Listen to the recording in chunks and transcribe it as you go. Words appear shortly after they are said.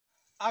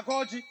aga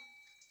ọjị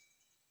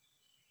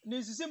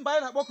n'izizi mgbe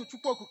anyị na-akpọku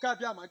Chukwu okike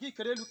abịa ma gị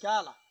kere elu ka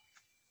ala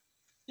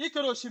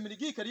ikere osimiri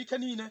gị kere ike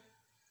niile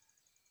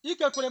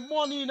ikekwere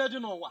mmụọ niile dị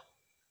n'ụwa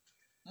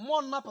mmụọ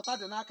nnapụta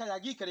dị n'aka ya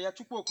gị kere ya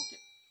Chukwu okike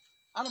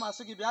ana m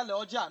asị gị bịa lee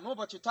ọjị a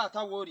n'ụbọchị taata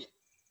wee orie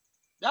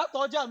bịa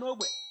taa ọjị a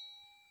n'ogbe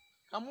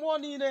ka mmụọ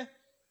niile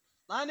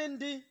na anyị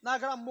ndị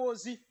na-agara mmụọ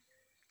ozi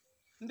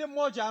ndị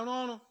mmụọ ji arụ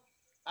ọrụ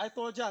anyị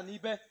taa ọjị a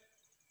n'ibe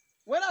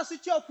wee na-asị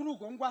chi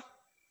Okwaraugo ngwa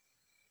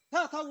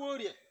taata wee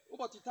orie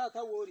ụbọchị taata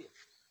wee orie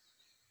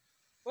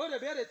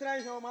bịa retara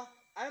ihe ọma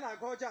anyị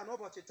na-aga ọjị a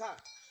n'ụbọchị taa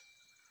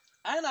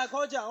anyị na-aga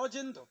ọjị a ọjị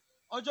ndụ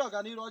ọjị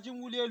ọganiru ọjị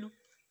mwuli elu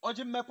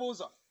ọjị mmepe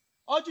ụzọ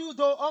ọjị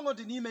udo ọṅụ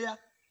dị n'ime ya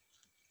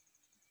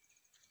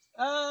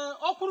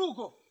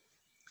Okwaraugo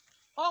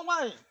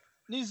nwaanyị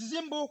na izizi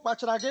mbụ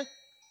kpachara gị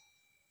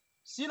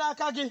si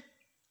n'aka gị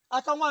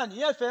aka nwaanyị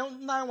ya efe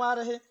nna anyị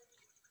nwarịghị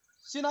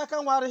si n'aka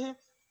nwarịghị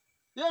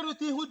ya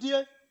erute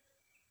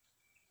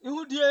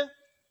ihu die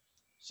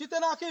site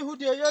n'aka ihu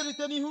die ya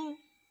erute n'ihu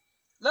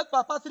Lekpa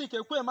Patrik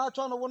Ekwem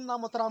achọ ọnụwụ nna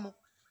mụtara m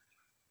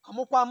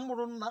amụkwa m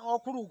mụrụ nna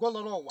Okwaraugo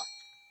lọrọ ụwa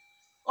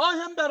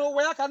ọhịa m bịara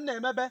ụwa ya ka m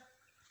na-emebe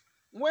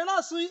wee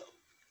na-asị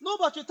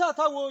n'ụbọchị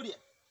taata wee orie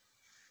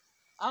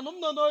anụ m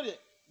nọ n'orie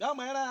bịa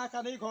manyere ya aka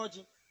n'ịga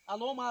ọjị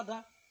ala ụmụada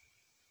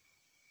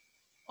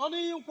ọnụ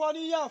iyi nkwụ ọnụ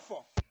iyi afọ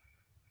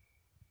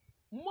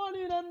mmụọ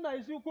niile nna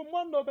ezi ukwu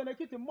mmụọ nna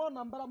Obenekiti mmụọ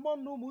na mbara mmụọ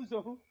nna ụmụ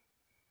Uzohu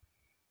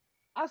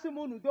asị m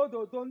unu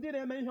dododo ndị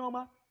na-eme ihe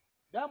ọma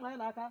bịa manye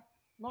n'aka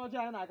n'ọjị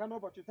anyị na-aga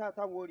n'ụbọchị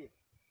taata wee orie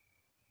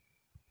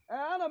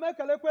ana m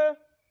ekelekwe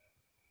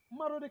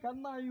mmadụ dịka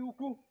nna anyị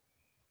ukwu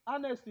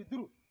Anest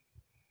Duru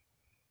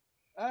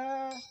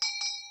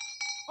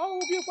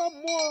ọwụgịkwa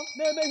mmụọ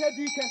na-eme ihe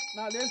dị ike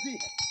n'ala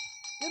Ezihe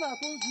ị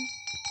na-atụ nzu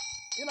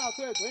ị na-atụ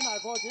edo ị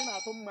na-aga ọjị ị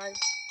na-atụ mmanya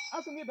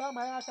asị m gị bịa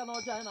manye aka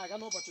n'ọjị anyị na-aga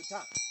n'ụbọchị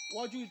taa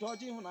ọjị udo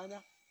ọjị ịhụnanya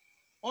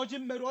ọjị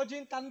mmerụ ọjị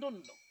nka ndụ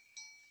ndụ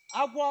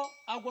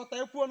agwọta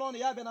ekwuo n'ọnụ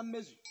ya bịa na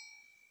mmezu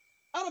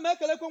ana m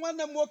ekelekwe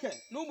nwanne m nwoke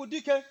na ụmụ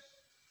dike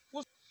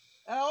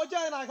ọjị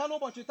anyị na-aga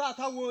n'ụbọchị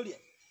taata wee orie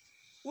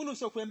unu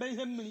sokwa eme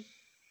ihe mmiri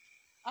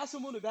asị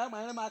m unu bịa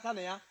manyere m aka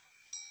na ya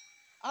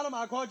ana m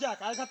aga ọjị a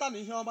ka anyị gata na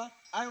ihe ọma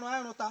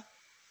anyị rụta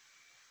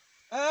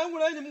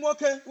nwere enyi m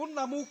nwoke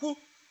nna m ukwu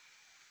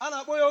a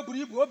na-akpọ ya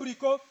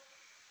obiriko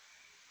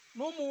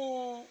na ụmụ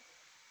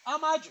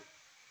amaju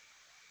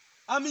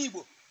ama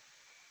Igbo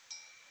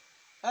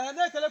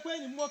na-ekelekwa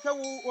enyi m nwoke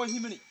wụ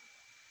Ohimiri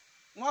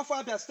nwafọ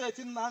Abịa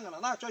steeti nna aṅara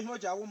na-achọ ihe o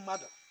ji awụ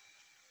mmadụ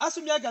asị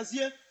m ya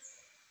gazie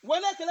wee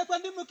na-ekelekwa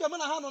ndị nwoke m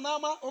na ha nọ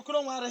n'ama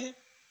Okoronwarịghị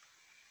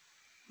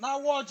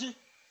na-awụ ọjị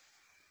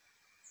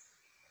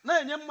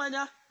na-enye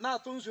mmanya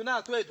na-atụ nzu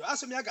na-atụ edo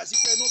asị m ya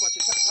gazikwe n'ụbọchị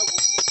taata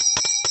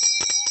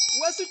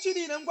wee sị chi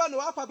niile ngwa na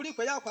akwabiri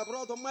ikwe ya akwabiri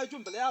ọdụ mma iju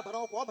mbele ya bara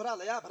ọkwa ọ bara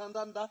ala ya bara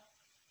ndanda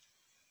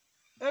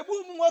egbu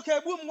m nwoke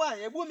egbu m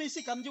nwaanyị egbu m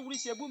isi ka m ji wuru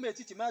isi egbu m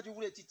etiti ma ji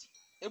wuru etiti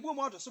egbu m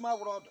ọdụ sị m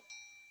awụrụ ọdụ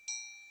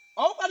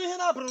ọkpara ihe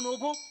na-abụrụ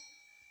n'ụbụ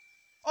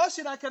ọ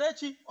si na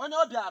Kerechi onye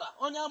ọ bịara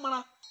onye amara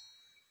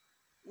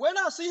wee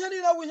na-asị ihe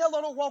niile wụ ihe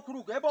lọrọ ụgwọ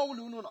Okwaraugo ebe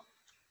ọbụla unu nọ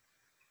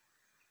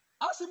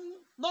asị m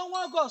n'ọnwa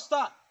Ọgọst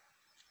a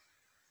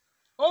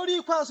ori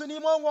ikpeazụ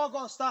n'ime ọnwa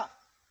Ọgọst a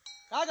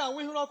ka a ga-awụ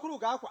ihu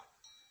Okwaraugo akwa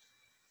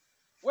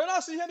wee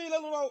na-asị ihe niile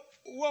lụrụ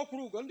uwe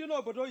Okwaraugo ndị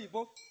n'obodo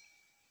oyibo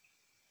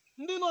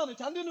ndị nọ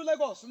Ọnịcha ndị nọ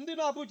Legọs ndị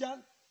nọ Abuja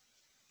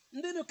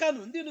ndị nọ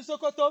Kano ndị nọ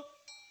Sokoto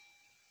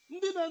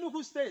ndị nọ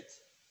Enugu steeti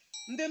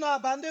ndị nọ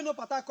Aba ndị nọ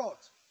Port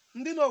Harcourt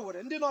ndị nọ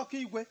Owerri ndị nọ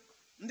Ọkaigwe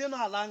ndị nọ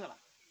ala aṅara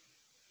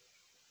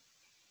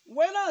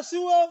wee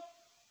na-asịwo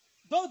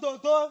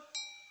dododo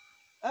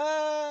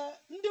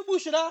ndị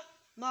gbuchira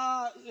na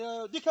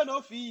dike na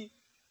ofe iyi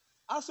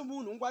asị m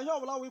unu ngwa ihe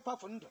ọbụla wee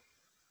ịkwafu ndụ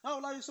ihe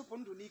ọbụla wee ịsụpụ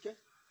ndụ n'ike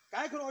ka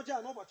anyị gụrụ ọjị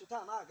a n'ụbọchị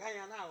taa na-aga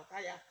ya na-ahụka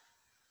ya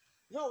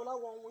ihe ọbụla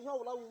wụ ọnwụ ihe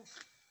ọbụla wụ mfu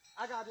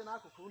agaghị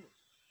n'akụkụ unu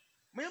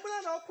ma ị mara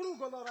na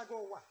Okwaraugo lọra gị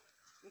ụwa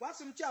mgbe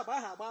asị m chi abụ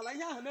ahụ agbaala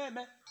ihe ahụ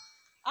na-eme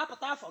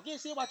apụta afọ gị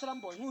si gbachara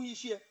mbọ ihu ha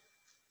ichie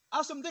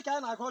asị m dịka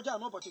anyị na-aga ọjị a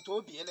n'ụbọchị taa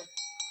obiele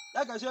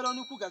ya gaziere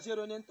onye ukwu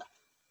gaziere onye nta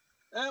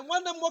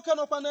nwanne m nwoke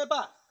nọkwa n'ebe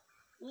a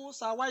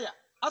wụsa waya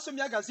asị m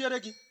ya gaziere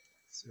gị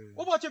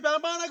ụbọchị bịara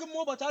mara gị ma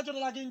ụbọchị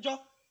ajụrụla gị njọ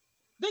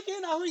dịka ị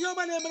na-ahụ ihe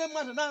ọma na-emere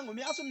mmadụ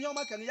na-aṅụmị asị m ihe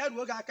ọma ka na ya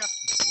ruo gị aka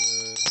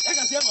ya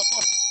gazie n'ọfọ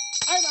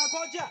anyị na-aga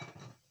ọjị a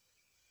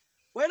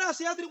wee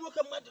na-asị ya dịrị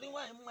nwoke mma dịrị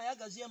nwaanyị mma ya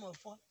gazie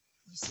n'ọfọ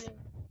ise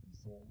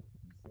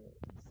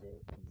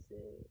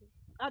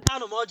aka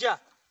anụ m ọjị a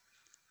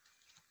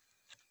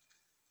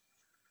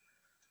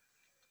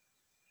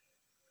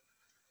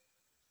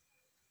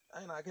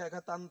anyị na-aga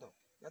agata ndụ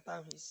gata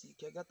ahụ isi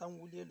ike gata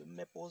mwuli elu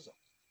mmepe ụzọ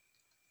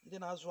ndị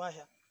na-azụ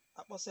ahịa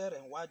akpọsere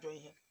nwa ajọ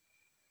ihe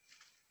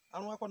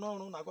arụakwa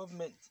n'ọrụ na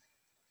gọọmenti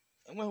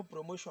enweghị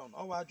promoshọn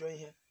ọwa ajọ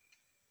ihe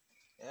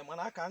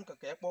mana aka nka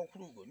ka ekpe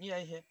Okwaraugo nye ya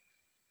ihe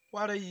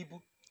kwara ya ibu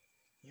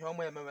ihe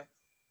ọma emewe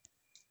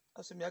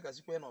asị m ya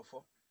gazikwe n'ọfọ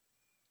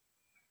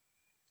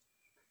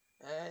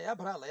ya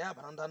bara ala ya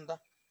bara ndanda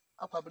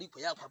akwabiri ikwe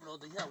ya akwabiri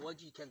ọdụ ihe awụ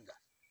ọjị ikenga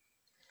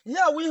ihe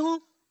awụ ihu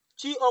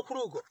chi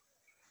Okwaraugo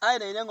anyị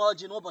na-enye ha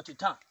ọjị n'ụbọchị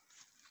taa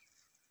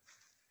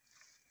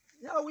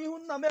ya wụ ihu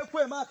nna m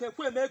ekwe m aka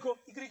ekwe m ego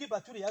igirigi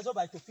batụrụ ya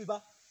zọba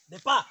itofiba the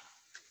pa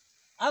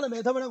ana m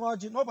edobere gị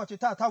ọjị n'ụbọchị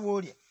taata wụ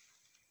orie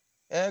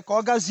ka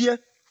ọ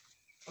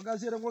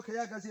gaziere nwoke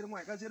ya gaziere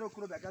nwaanyị gaziere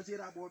okorobịa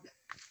gaziere agbọghọbịa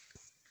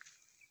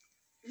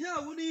ya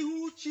wụ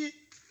n'ihu chi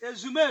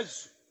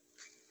ezumezu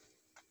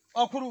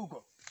Okwaraugo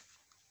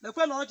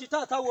lekwe na ọjị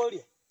taata wụ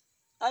orie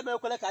anyị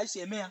mekwele ka anyị si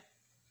eme ya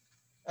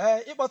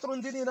ịkpọtụrụ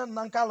ndị niile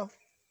na nkalụ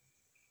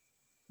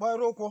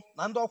kpọrọ ụkwụ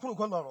na ndị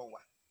Okwaraugo nọrọ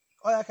ụwa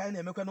ọ ya ka anyị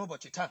na-emekwa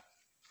n'ụbọchị taa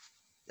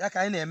ya ka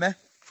anyị na-eme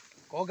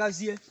ka ọ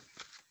gazie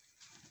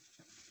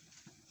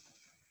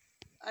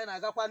anyị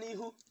na-agakwa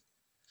n'ihu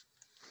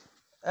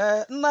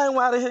nna anyị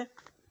nwarịghị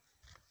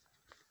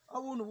ọ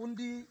bụ unu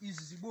ndị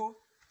izizi gboo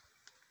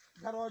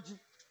gara ọjị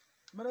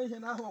mere ihe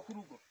n'aha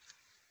Okwaraugo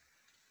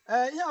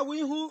ihe awụ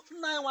ihu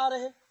nna anyị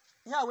nwarịghị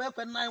ihe awụ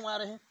ekwe nna anyị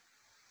nwarịghị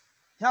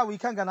ihe awụ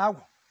ike nga na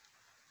agwụ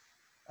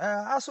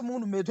asụ m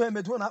unu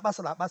emedo na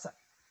akpasara akpasa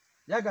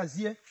ya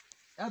gazie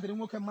ya dịrị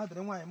nwoke mma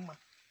dịrị nwaanyị mma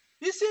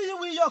isi iyi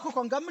wụ iyi ọkụkọ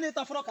nga mmiri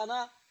tafọrọ ka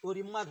na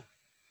ori mmadụ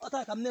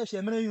ọta ka m na-eche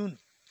emere ya unu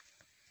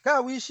ka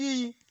awụ isi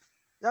iyi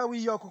ya wụ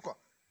iyi ọkụkọ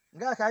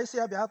nga ka anyị si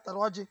ya bịa tara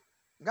ọjị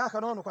nga aka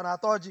na ọnụkwa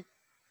na-ata ọjị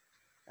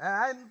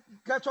anyị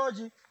gacha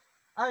ọjị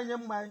anyị nye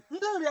mma anyị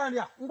ndị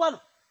nrịanrịa ngwanụ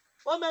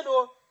omenụ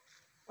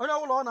onye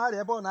ọbụla ọ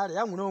na-arịa ebe ọ na-arịa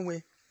ya nwere onwe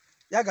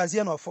ya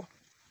gazie n'ọfọ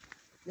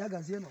ya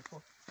gazie n'ọfọ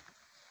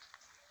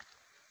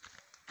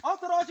ọ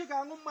tọrọ ọjị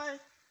ga-aṅụ mmanya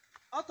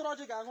ọ tọrọ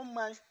ọjị ga-aṅụ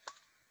mmanya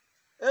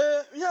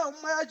ihe ahụ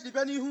mmanya jiri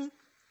bịa n'ihu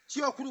chi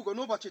Okwaraugo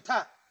n'ụbọchị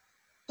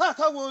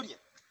taata wụ orie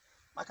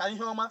maka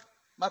ihe ọma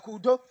maka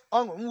udo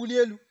ọṅụ mwuli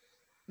elu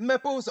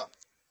mmepe ụzọ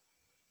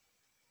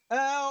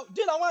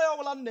di na nwaanyị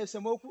ọbụla nọ na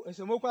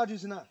esemokwu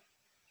adịzina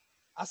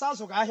asa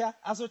azụga ahịa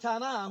azụcha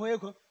na ahụ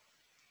ego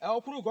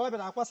Okwaraugo ọ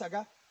bịara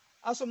akwasaga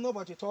asụ m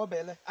n'ụbọchị tọọ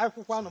bele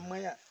akwụkwọ anụ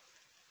mmanya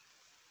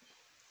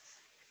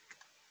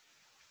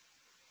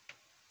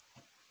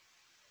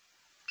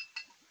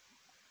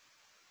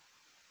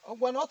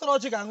ọgwa na ọ tọrọ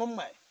ọjị ga-aṅụ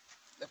mmanya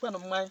lekwenụ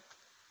mmanya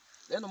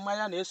leenụ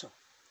mmanya na-eso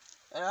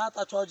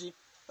atacha ọjị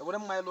ewere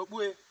mmanya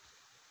n'okpue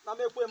na m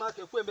ekwe m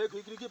aka ekwe m ego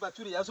igirigi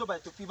batụrụ ya zoba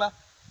itofiba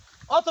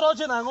ọ tọrọ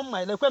ọjị na-aṅụ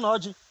mmanya lekwenụ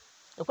ọjị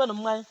ekwenụ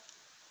mmanya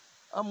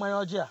mmanya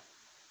ọjị a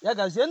ya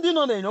gazie ndị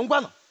nọ na-enyo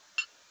ngwanụ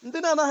ndị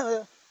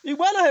na-anaghị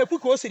Igbo anaghị ekwu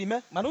ka o siri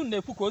mee mana unu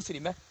na-ekwu ka o siri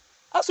mee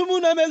asụ m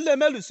unu emelu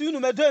emelu si unu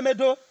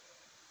emedo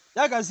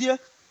ya gazie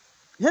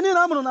ihe niile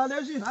a mụrụ n'ala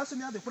Ezihe asị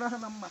m ya dịkwara ha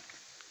na mma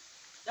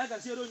ya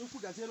gaziere onye ukwu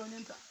gaziere onye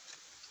nta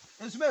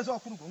ezumezu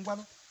Okwaraugo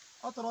ngwanụ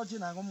ọ tọrọ ọjị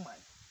na-aṅụ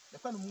mmanya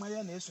lekwanụ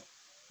mmanya na-eso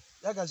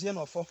ya gazie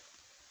n'ọfọ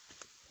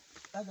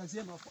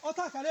ọ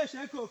taa akara eche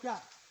eke oke a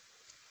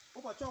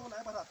ụbọchị ọbụla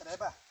anyị gbadatara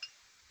ebe a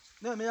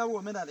na-eme ya wụ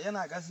omenala ya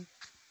na-agazi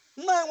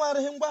nna anyị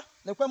nwarịghị ngwa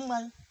lekwe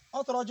mmanya ọ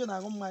tọrọ ọjị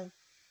na-aṅụ mmanya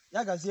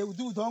ya gazie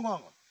udo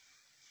ọṅụ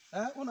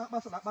ụnụ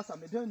akpasara akpasa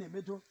medo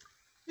na-emedo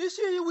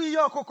isi iwu iyi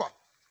ọkụkọ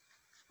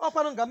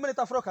ọkwanụ nga mmiri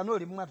tafọrọ ka na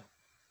ori mmadụ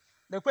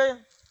lekwe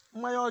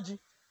mmanya ọjị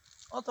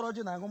ọ tọrọ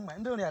ọjị na-aṅụ mmanya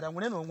ndị nrịarịa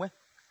nwere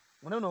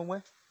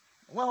n'onwe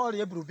nwa ha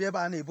ọrịa eburu bịa ebe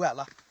a na-ebu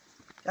ala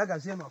ya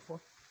gazie n'ọfọ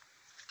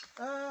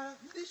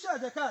ndị isi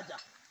aja ka aja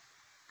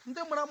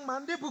ndị mara mma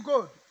ndị bụ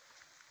gold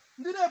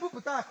ndị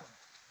na-ebupụta akụ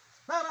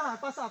na-anaghị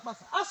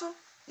akpasa asụ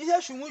ihe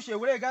eshinwe uche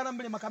were gaa na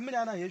mmiri maka mmiri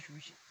anaghị eshu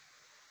uche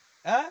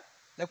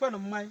lekwenụ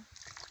mmanya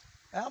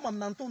ama m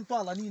na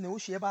ntọala niile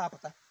uche ebe a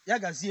pụta ya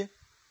gazie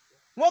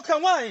nwoke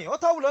nwaanyị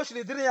ụta ọbụla o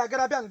chiri dịrị ya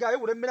gara bịa nga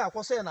ewere mmiri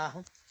akwọsọ ya n'ahụ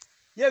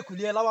ya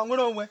ekulie lawa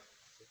nwere onwe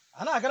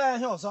a na-agara ya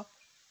ihe ọzọ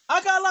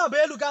agaala aba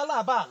elu gaala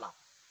aba ala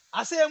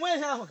asị enwe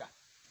ihe ahụ ga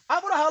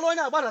abụrụ hala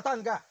onye agbadata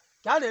nga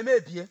ka a na-eme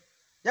ebie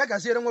ya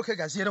gaziere nwoke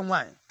gaziere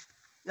nwaanyị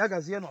ya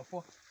gazie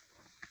n'ọfọ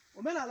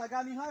omenala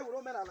gaa n'ihu anyị were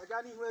omenala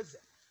gaa n'ihu eze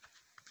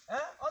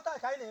ọta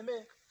ka anyị na-eme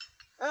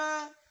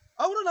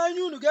ọ bụrụ na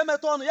anya unu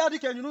ga-emetụ ọnụ ya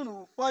dịka enyere unu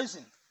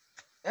poizin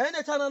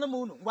enyechana m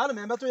unu mgbe ana m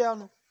emetụ ya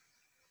ọnụ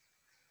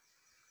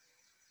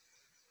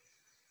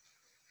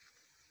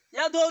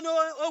ya doo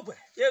n'ogwe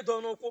ya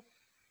edo n'ụkwụ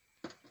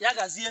ya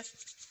gazie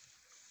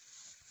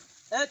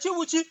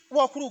chiwuchi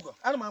wa Okwaraugo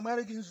ana m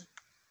amarị gị nzu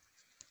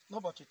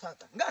n'ụbọchị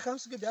tata nga aka m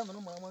sị gị bịa nụrụ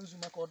ma nzu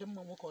maka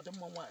ọdịmma nwoke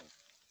ọdịmma nwaanyị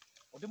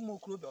ọdịmma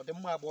okorobịa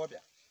ọdịmma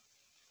agbọghọbịa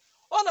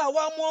ọ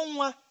na-awa mụọ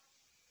nwa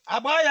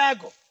agba ya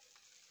agụ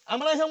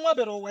amara ihe nwa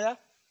bịara ụwa ya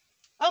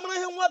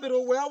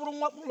bụrụ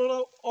nwa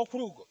kpụrụ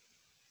Okwaraugo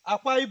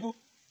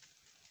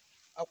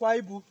akwa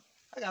ibu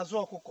a ga-azụ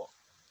ọkụkọ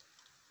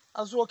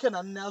azụ oke na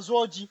nne azụ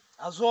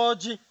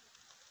ọjị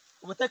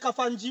weta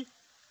kafanji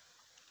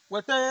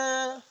weta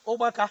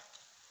ụgbaka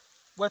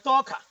weta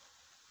ọka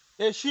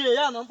eshie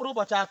ya na mkpụrụ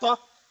ụbọchị 3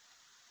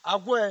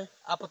 agwụ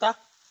apụta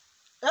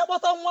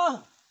ekpọta nwa ahụ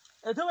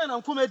edewe na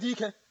nkume dị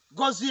ike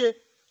gọzie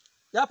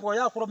ya pụọ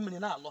ya kwụrụ mmiri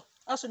na-alọ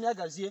asị m ya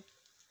gazie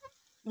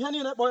ihe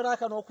niile kpọrọ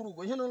aka na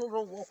Okwaraugo ihe niile rụrụ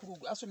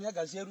Okwaraugo asị m ya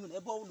gazie ru na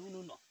ebe ọbụla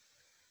unu nọ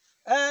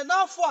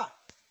n'afọ a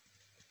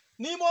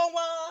n'ime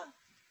ọnwa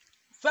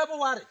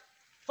Febụwarị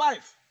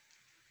 5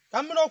 ka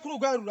mmiri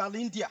Okwaraugo a ruru ala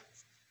India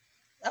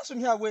asị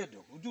m ya wee do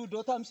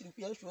udo taa m siri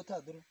kwu ya efu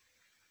taa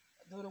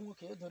doro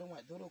nwoke doro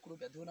nwaanyị doro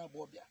okorobịa doro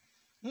agbọghọbịa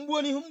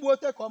mgbuo n'ihu mgbuo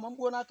te ka ọma,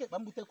 mgbuo n'aka ịkpa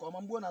mgbute ka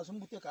ọma, mgbuo n'azụ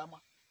mgbute ka ọma,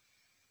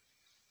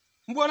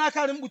 mgbuo n'aka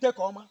nri mgbute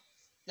ka ọma.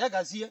 Ya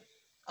gazie.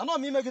 Anọ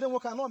m imegide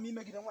nwoke, anọ m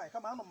imegide nwaanyị,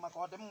 kama anọ m maka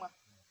ọdịmma.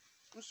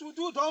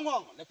 Nsudu ụdọ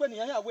ọṅụ lekwe na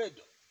ya wee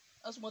do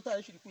asụmọta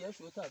ya shirikwu ya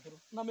shirota adụrụ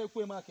na m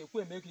ekwe m aka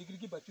ekwe m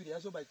ekirikiri baturi ya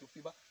zoba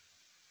itofiba.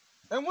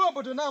 Enwe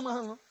obodo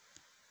na-amaghị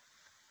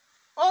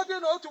ọ dị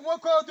na otu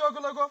nwoke dị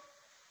ogologo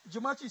ji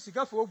machisi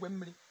gafee ogwe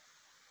mmiri.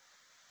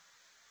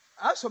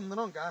 Aso m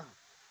nọrọ nga ahụ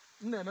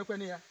m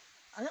na-emekwana ya.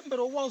 Anyị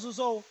mbere ụwa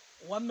ọzụzọ,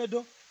 ụwa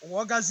mmedo,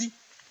 ụwa ọgazi.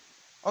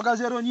 Ọ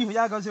gaziere onye ihu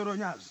ya gaziere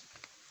onye azụ.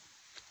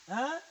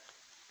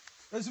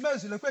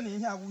 Ezumezu lekwe na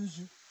ihe awụ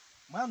nzu,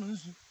 manụ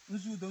nzu,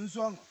 nzu udo, nzu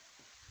ọṅụ,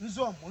 nzu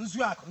ọmụ, nzu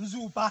akụ, nzu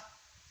ụba,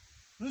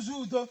 nzu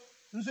udo,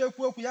 nzu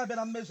ekwu okwu ya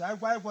bịara mmezu anyị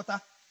gwa ịgwọta.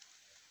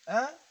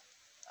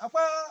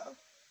 Akwa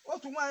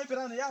otu nwaanyị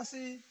bịara na ya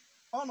sị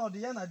ọnọdụ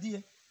ya na di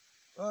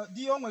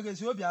ya o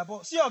nwegezi obi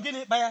abụọ. Si ọ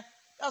gịnị kpa ya?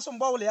 Ya sị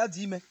mgbe ọbụla ya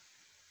dị ime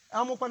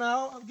amụkwana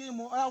gị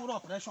mụ ya wụrụ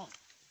ọpreshọn.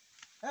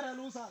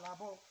 Erela ụzọ ala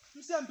abụọ.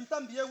 Nsị mbita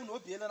mbi ewu na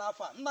obiele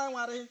n'afọ a. Nna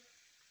nwarị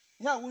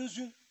ihe awụ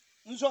nzu,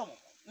 nzu ọmụmụ,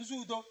 nzu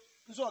udo,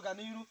 nzu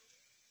ọganiru.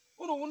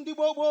 Unu ndị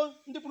gboo gboo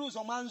ndị buru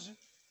ụzọ ma nzu.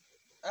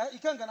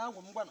 Ike nga na agwụ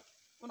m gwana.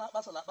 Unu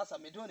akpasala akpasa,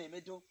 medo na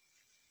emedo.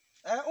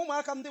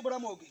 Ụmụaka m ndị gbara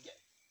m ogige.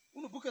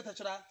 Unu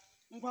buketechara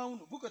ngwa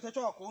unu, buketecha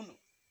ọkụ unu,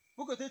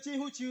 buketecha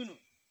ihu chi unu.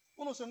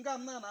 Unu so nga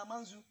m na-ama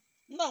nzu.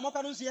 Nna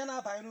amakwana nzu ya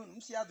na-abanye unu,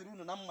 m si ya dịrị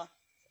unu na mma.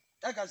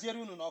 Ya gaziere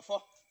unu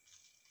n'ọfọ.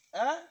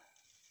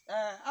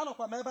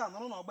 Anọkwa m ebe a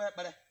nọrọ n'ọgba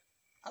ekpere.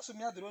 Asụ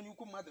m ya dịrị onye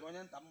ukwu mma, dịrị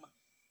onye nta mma.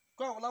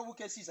 Ka ọ bụla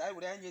nwoke Siza anyị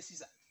were ya nye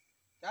Siza.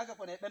 Ka a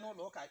gakwana ekpe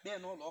n'ụlọ ụka, ekpe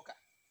n'ụlọ ụka.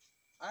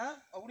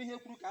 Ọ bụrụ ihe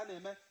kwuru ka a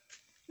na-eme.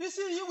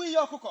 Isi iwu ihe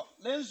ọkụkọ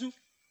lee nzu.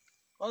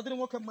 Ọ dịrị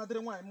nwoke mma,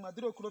 dịrị nwaanyị mma,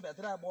 dịrị okorobịa,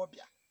 dịrị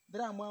agbọghọbịa,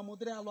 dịrị amụ amụ,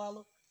 dịrị alụ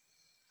alụ.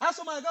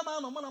 Asụ m aga m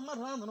anọ mụ na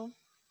mmadụ na-anụrụ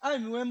anyị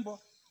miwe mbọ.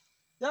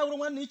 Ya wụrụ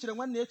nwanne ichere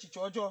nwanne echiche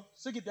ọjọọ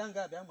sị gị bịa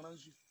nga bịa mụrụ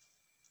nzu.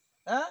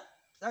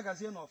 Ya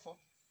gazie n'ọfọ.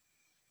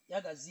 Ya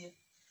gazie.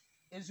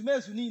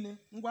 Ezumezu niile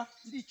ngwa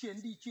ndị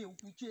ichie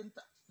ukwu, ichie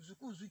nta,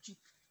 nzukọ uzuchi.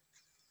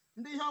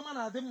 Ndị ihe ọma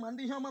na-adị mma,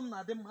 ndị ihe ọma m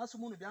na-adị mma, asụ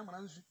m unu bịa mara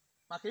nzu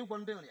maka ịgwọ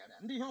ndị nrịarịa.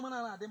 Ndị ihe ọma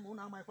na-adị mma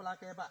unu amaghịkwala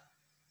aka ebe a.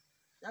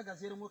 Ya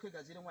gaziere nwoke,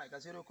 gaziere nwaanyị,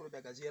 gaziere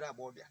okorobịa, gaziere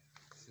agbọghọbịa.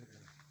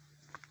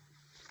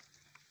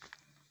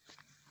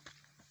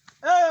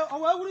 Ọ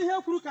wee wuru ihe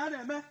kwuru ka a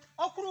na-eme.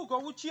 Ọkwụrụ ugo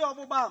wuchie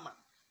ọgbụgba ama.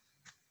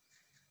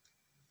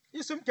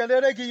 Isi m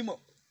kelere gị Imo.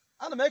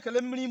 Ana m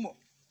ekele mmiri Imo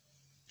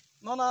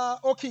nọ na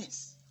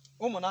Okins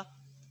ụmụna.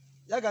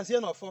 Ya gazie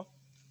n'ọfọ.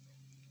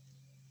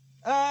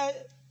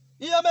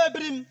 Ihe m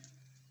ebiri m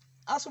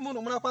asụ m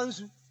unu marakwa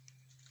nzu.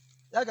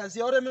 Ya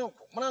gazie ọrụ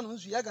emenụkwụ mara na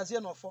nzu. Ya gazie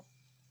n'ọfọ.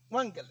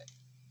 Nwangele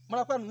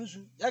marakwa na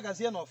nzu. Ya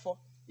gazie n'ọfọ.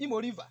 Imo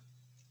River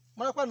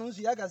marakwa na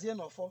nzu. Ya gazie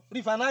n'ọfọ.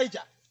 River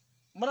Niger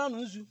mara na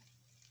nzu.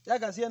 Ya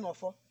gazie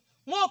n'ọfọ.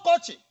 Nwa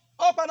ọkọchị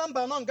ọkwa na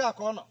mba nọ nga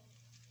ka ọ nọ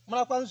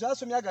marakwa nzu.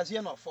 Asụ m ya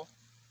gazie n'ọfọ.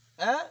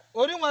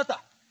 Ori nwata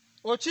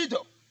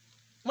Ochido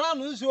mara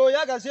na nzu.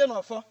 Ya gazie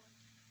n'ọfọ.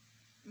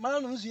 Mara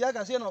na nzu. Ya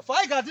gazie n'ọfọ.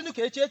 Anyị ga-adịnụ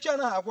ka echi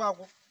anaghị agwụ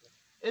agwụ.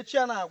 Echi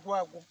anaghị agwụ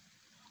agwụ.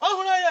 Ọ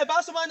hụrụ ya ebe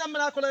asụ m anya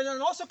mmiri akụrụ anya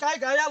na ọsụ ka anyị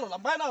ga-aya alụla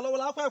mgbe anyị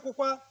na-alọwala akwa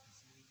ekwụkwa.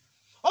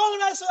 Ọ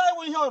hụrụ asụ anyị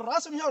wụ ihe ọrụrụ,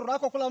 asụ m ihe ọrụrụ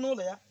akwụkwala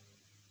n'ụlọ ya.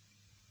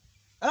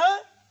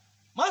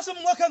 Ma asụ m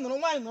nwoke nụrụ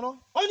nwaanyị nụrụ.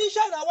 Onye isi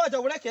anyị na-awa aja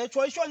were ka ị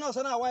chụọ, isi onye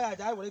ọzọ na-awa ya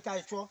aja anyị were ka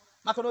anyị chụọ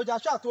maka na o ji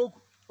achọ atụ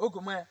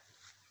ogu ma ya.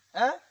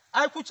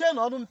 Anyị kwuchie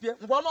na ọnụ mpie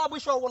mgbe ọnụ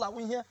ọgbụsị ọbụla wụ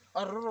ihe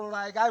ọrụrụ rụrụ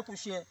anyị ga anyị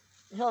kwuchie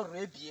ihe ọrụrụ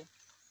ebie.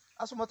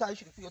 Asụmọta anyị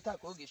shiri kwuo taa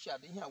ka oge shi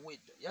adị ihe awa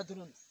edo ya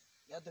dụrụ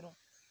ya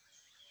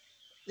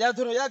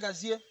dụrụ. Ya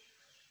gazie.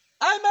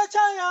 Anyị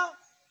mechaa ya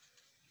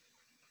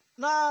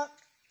na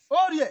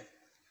Orie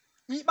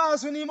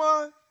ikpeazụ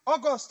n'ime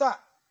Ọgọst a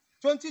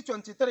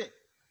 2023.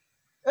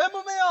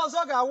 Emume ya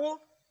ọzọ ga-awụ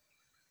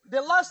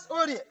the last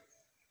Orie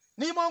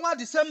n'ime ọnwa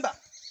Disemba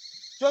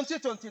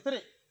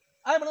 2023.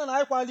 Anyị mara na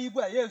anyị kwala ibu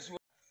a ya ezuo.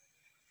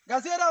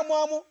 Gaziere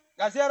amụọmụ,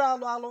 gaziere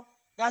alụ alụ,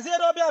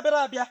 gaziere ọbịa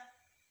bịara abịa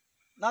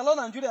n'ala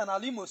Nigeria,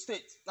 n'ala Imo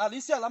steeti, n'ala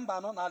isi ala mba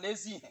anọ, n'ala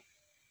Ezihe.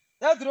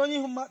 Ya dịrị onye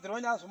ihu mma, dịrị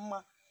onye azụ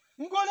mma.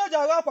 Nke onye ji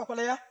agha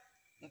akwakwala ya,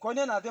 nke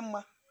onye na-adị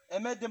mma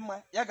eme dị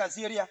mma. Ya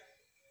gaziere ya.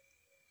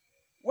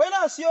 Wee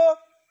na-asị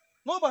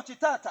n'ụbọchị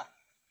tata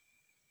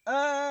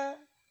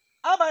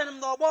abanyere m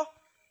n'ọgbọ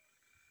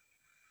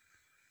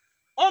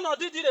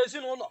ọnọdụ dị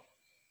n'ezinụlọ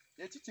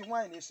n'etiti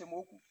nwaanyị na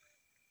esemokwu.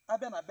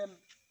 Abịa na be m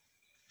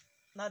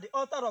na the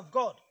altar of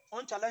God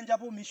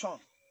unchallengeable mission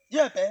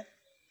yebe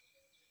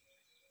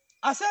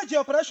aseji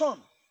operation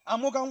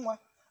amụga nwa.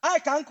 Anyị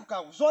ka nkụ ka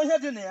zụọ ihe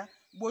dị na ya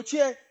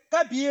gbochie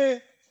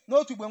kabie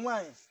n'otu gbe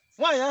nwaanyị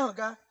ahụ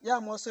ga ya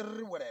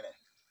mụsịrịrị werere.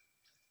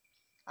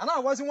 A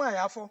na-agwazi nwaanyị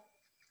afọ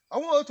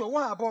ọnwa otu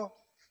ọnwa abụọ.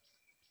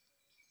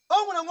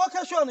 O nwere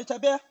nwoke shi Ọnịcha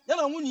bịa ya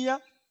na nwunye ya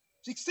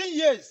 16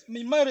 years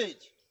in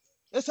marriage.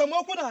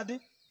 Esemokwu na-adị.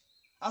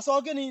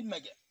 Asọ gịnị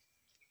mege?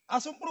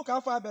 Asụ mkpụrụ ka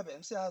afọ abịabe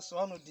m sị asụ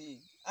ọnụ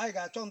dị. Anyị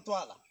ga-achọ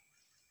ntọala.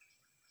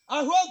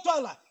 Ahụ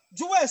ntọala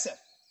jụwa ese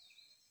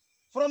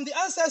from the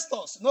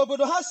ancestors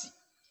n'obodo ha si,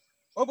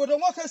 obodo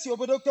nwoke si,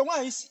 obodo nke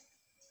nwaanyị si.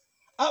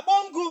 Akpọ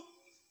ngụ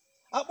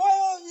akpọ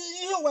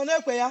ihe ụwa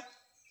na-ekwe ya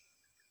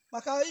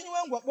maka inwe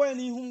ngwọ kpọ ya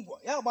n'ihu ngwọ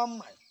ya gba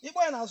mma ịkpọ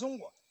ya n'azụ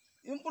ngwọ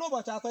mkpụrụ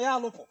ụbọchị 3 ya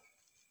alụpụ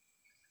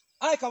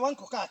anyị kawa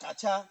nkụkọ a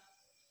kacha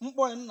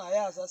mkpọ ya nna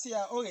ya aza si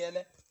ya o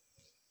ghele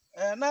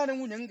naanị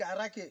nwunye m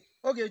ga-ara ke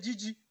ọ ga-eji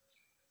ji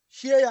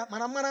shie ya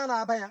mana mmara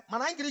na-aba ya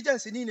mana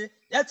ingredients niile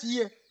ya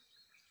tinye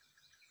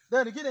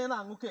then gịnị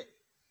na-aṅụ ke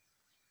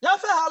ya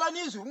feghala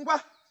n'izu ngwa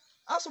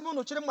asụ m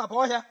unu chịrị mma bụ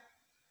ọhịa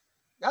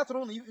ya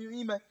tụrụ na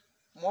ime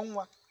mụọ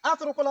nwa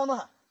atụrụkwala nụ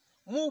ha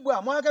mụ ugbu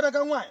a mụ agadaga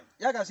nwaanyị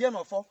ya gazie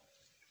n'ọfọ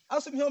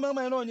asụ m ihe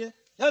omemanya na onye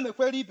ya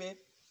mekwere ibe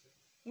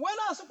wee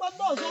na-asụkwa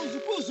ndị ọzọ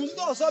nzukọ uzu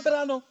ndị ọzọ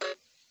bịaranụ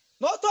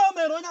na otu o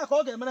mere onye a ka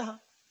ọ ga-emere ha.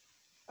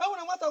 E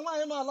nwere nwata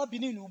nwaanyị nọ ala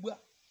Benin ugbu a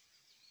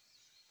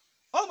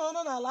ọ nọ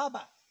n'ala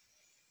Aba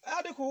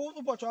ya dịka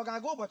ụbọchị ọ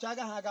ga-aga ụbọchị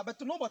agaghị aga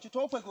betụ n'ụbọchị tụ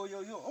o kwego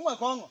oyoyo o nwere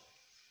ka ọṅụ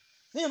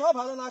n'ihi na ọ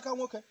bara n'aka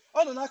nwoke ọ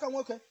nọ n'aka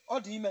nwoke ọ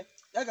dị ime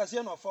ya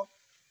gazie n'ọfọ.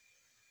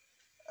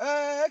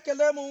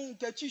 Ekele m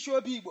nke Chishi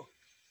Obi Igbo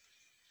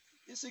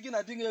isi gị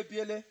na di gị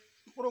ebiele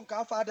mkpụrụ nke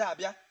afọ adị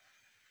abịa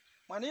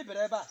mana ị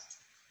bere ebe a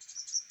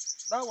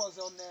that was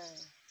on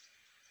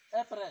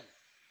April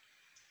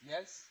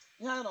yes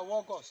ihe anyị nọ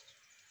August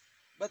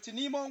but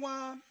n'ime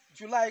ọnwa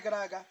July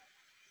gara aga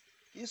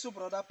isu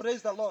brother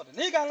praise the Lord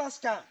na ị gaala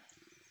scan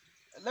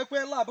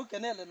lekwe lab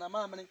kenele na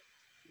mamịrị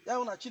ya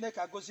hụ na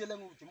Chineke agọziele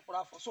m uti mkpụrụ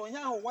afọ so ihe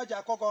ahụ ụwa ji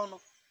akọ gị ọnụ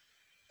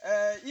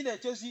ị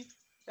na-echezi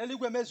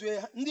eluigwe mezue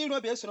ha ndị iro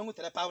bịa esoro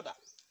nwutere powder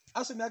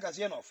asị m ya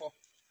gazie n'ọfọ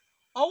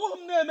ọwụghị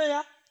m na-eme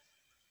ya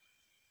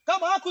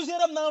kama ha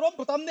kụziere m na nrọ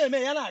mpụta m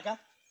na-eme ya na-aga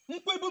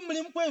mkpụ ibu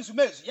mmiri mkpụ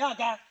ezumezu ya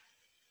aga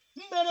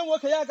mmere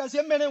nwoke ya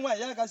agazie mmere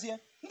nwaanyị ya agazie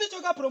ndị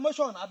chọga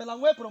promoshọn abịala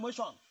nwee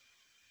promoshọn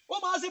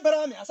ụmụazị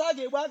bara amị asa a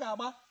ga-egbu a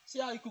ga-agba si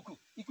ya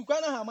ikuku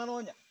anaghị ama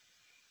n'ọnya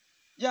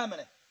ya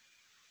mere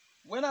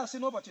wee na-asị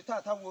n'ụbọchị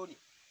taata nwa orie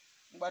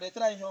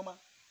mgbaretara ihe ọma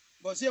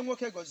gọzie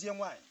nwoke gọzie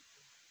nwaanyị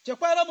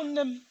chekwara m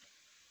nne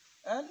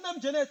m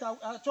Janet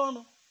achọ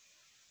ọnụ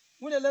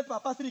nwunye lepa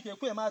Patrick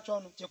ekwe m achọ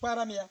ọnụ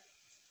chekwara m ya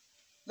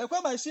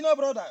lekwe ma senior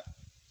brother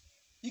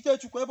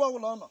Ikechukwu ebe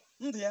ọbụla ọ nọ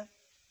ndụ ya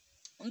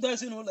ndụ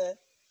ezinụlọ ya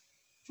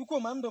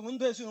Chukwuma ndụ gị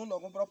ndụ ezinụlọ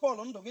gị Bro Paul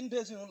ndụ gị ndụ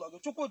ezinụlọ gị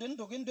Chukwudị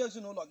ndụ gị ndụ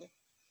ezinụlọ gị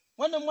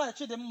nwanne m nwaanyị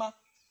Chidimma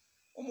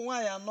ụmụ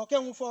nwaanyị anọ ke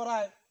nwụfọrọ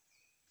anyị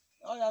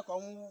ọ ya ka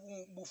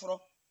ọnwụ gbufọrọ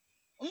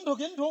ndụ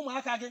gị ndụ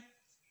ụmụaka gị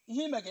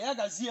ihe ime gị ya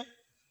gazie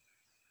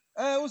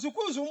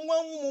ozukwu uzu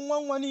ụmụ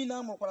nwa niile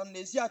a mụkwara m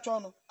n'ezi achọ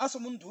ọnụ asụ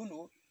m ndụ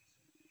unu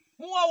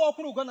mụnwa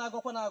Okwaraugo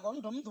na-agọkwa na-agọ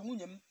ndụ m ndụ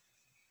nwunye m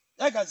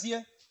ya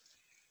gazie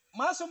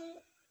ma asụ m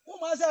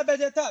ụmụazị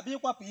abeje taa bịa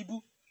ịkwapụ ibu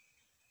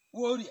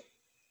wuo orie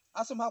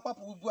asụ m ha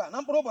kwapụ ugbu a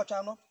na mkpụrụ ụbọchị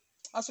 4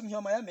 asụ m ihe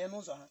ọma ya mee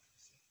n'ụzọ ha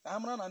ka ha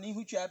mara na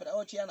n'ihu chi ya bịara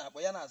ọchị ya na-akpọ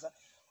ya na-aza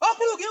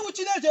Okwaraugo iwu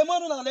chi na-eji eme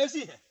ọnụ n'ala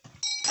Ezihe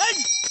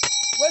enyi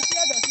wee si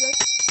ya gazie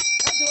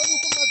ya dịrị onye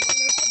ukwu mmadụ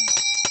onye nta mma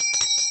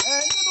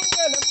ndị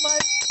n'ụgbọele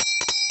mmanya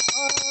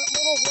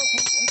lụrụ ụgwọ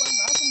Okwaraugo ngwa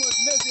nna asụ m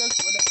ozumezi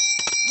ezuole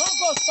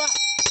n'Ọgọst a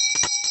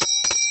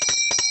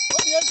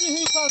obi ezi ihe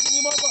ikpeazụ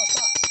n'ime Ọgọst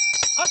a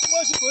asụ m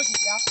oji ka o ji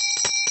bịa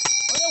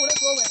onye were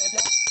ka o were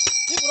bịa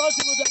iburu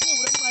ọjị gị bịa gị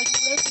were mma gị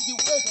were ezi gị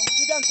were edo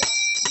gị bịa nke a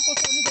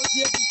ntụtụ m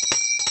gozie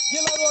gị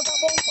laruo ga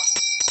kpọ nkwa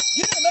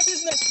gị na-eme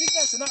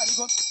biznes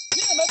na-arịgo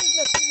gị na-eme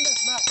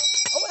biznes na-aga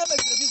onwe ya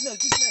megidere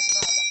biznes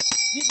na-aga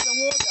gị bụrụ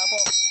nwa obi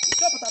abụọ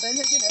ịchọpụtara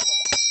ihe gị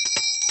na-eloga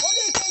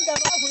onye ike nga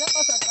na agwụ ya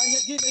kpasagara ihe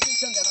gị mebi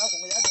ike nga na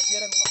agwụ ya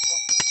gaziere m n'ọfọ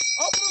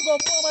Okwaraugo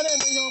mmụọ ọma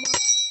na-eme ihe ọma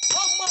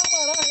ọ mmụọ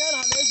maara aha ya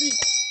n'ala Ezihe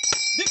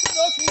dịka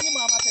na otu ihe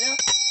ma maka ya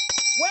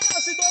wee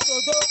na-asị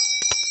dododo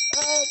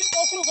dịka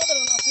Okwaraugo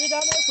bịara na asị ị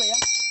gaa na-ekwe ya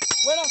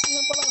wee na-asị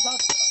ihe mkpọrọ azụ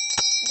atụtara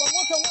ngwa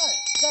nwoke nwaanyị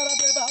gara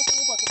bịa ebe a asị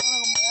ụbọchị mara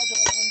mma ya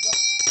jọrọ m njọ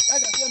ya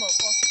gazie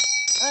n'ọfọ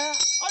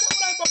onye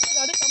mkpọrọ anyị mkpọkọrọ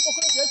ga-adị ka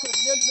mkpọkọrọ ji ekweri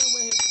n'elu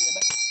na-enweghị esi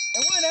eme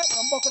enweghị na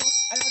ekpọrọ mkpọkọrọ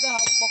anyị agaghị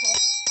awụ mkpọkọrọ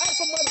anyị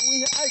sọ mmadụ nwe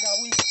ihe anyị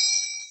ga-awụ ihe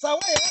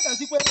sawa ya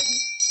gazikwere gị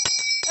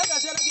ya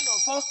gaziere gị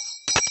n'ọfọ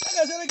ya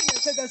gaziere gị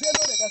na-eche gazie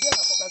n'oge gazie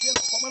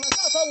n'afọ mana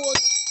taata wuo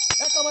oge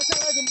ya ka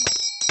machara gị mma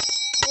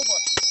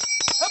n'ụbọchị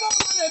ebe ọ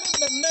bụla na-eme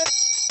mmemme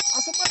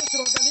asị mmadụ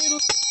chọrọ ọganiru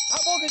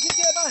akpọ gị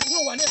gị ebe ahụ ihe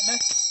ụwa na-eme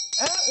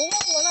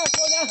ụwa na-achọ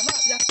onye ahụ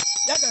na-abịa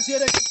ya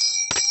gaziere gị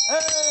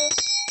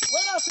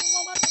wee na-asị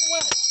nwa nwanne m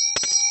nwaanyị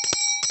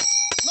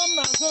nọ m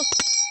n'azụ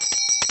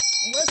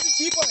wee si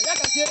chi bọị ya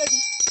gaziere gị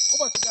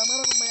ụbọchị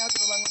ga-amara m mma ya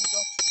jụrụla m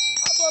njọ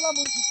atụọla m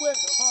nzukọ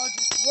edo ga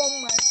ọjị gụọ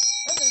mmanya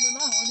emere m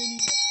n'aha onye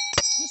niile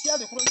nsi ya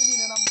dịkwara onye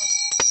niile na mma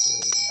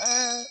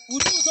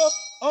udo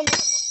ọṅụ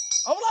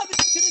ọ bụla dị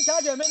ntiri nke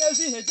a ga-eme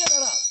n'Ezihe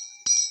jeneral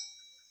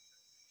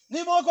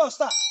n'ime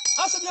Ọgọst a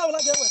asị m ya ọbụla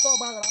ga-eweta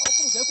ọgba aghara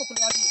Okwaraugo ekwepụla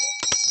ya dị ire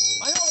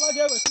anya ọbụla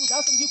ga-eweta udo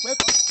asị m gị kwee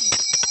ka ọ dị ihe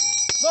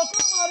na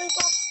Okwaraugo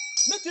marịkwa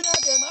mitin a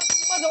ga-eme asị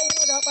mmadụ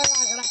ọbụla ga-akpa ya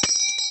aghara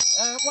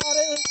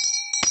kwarị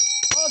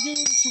ọ gị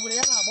chiwere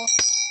ya na-agbọ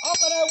ọ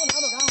kpara ewu na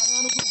anụ ga-aha ya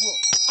anụgị ugbo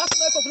asị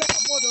m ekwepụla ka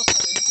mmụọ dị ụka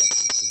na-elite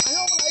anya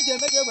ọbụla anyị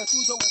ga-eme ga-eweta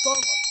udo weta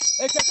ọṅụ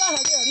echeta aha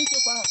gị ghara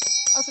ikefu aha gị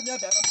asị m ya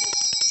bịara mmeji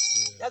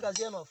ya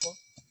gazie n'ọfọ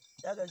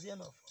ya gazie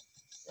n'ọfọ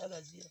ya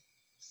gazie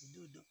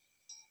udo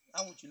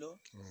anwụchilo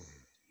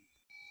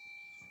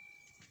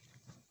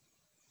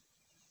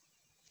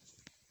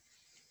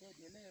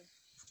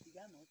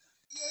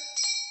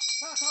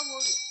Tata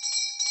wori.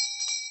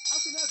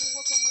 Asị na dị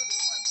nwoke mmadụ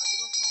nwaanyị ma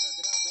dịrị otu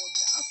dịrị abụọ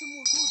bịa. Asị m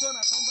udo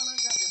na Sambana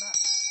Garden a.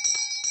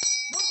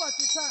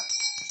 N'ụbọchị taa,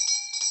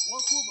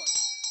 nwoke ụbọchị.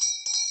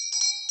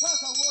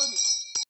 Tata wori.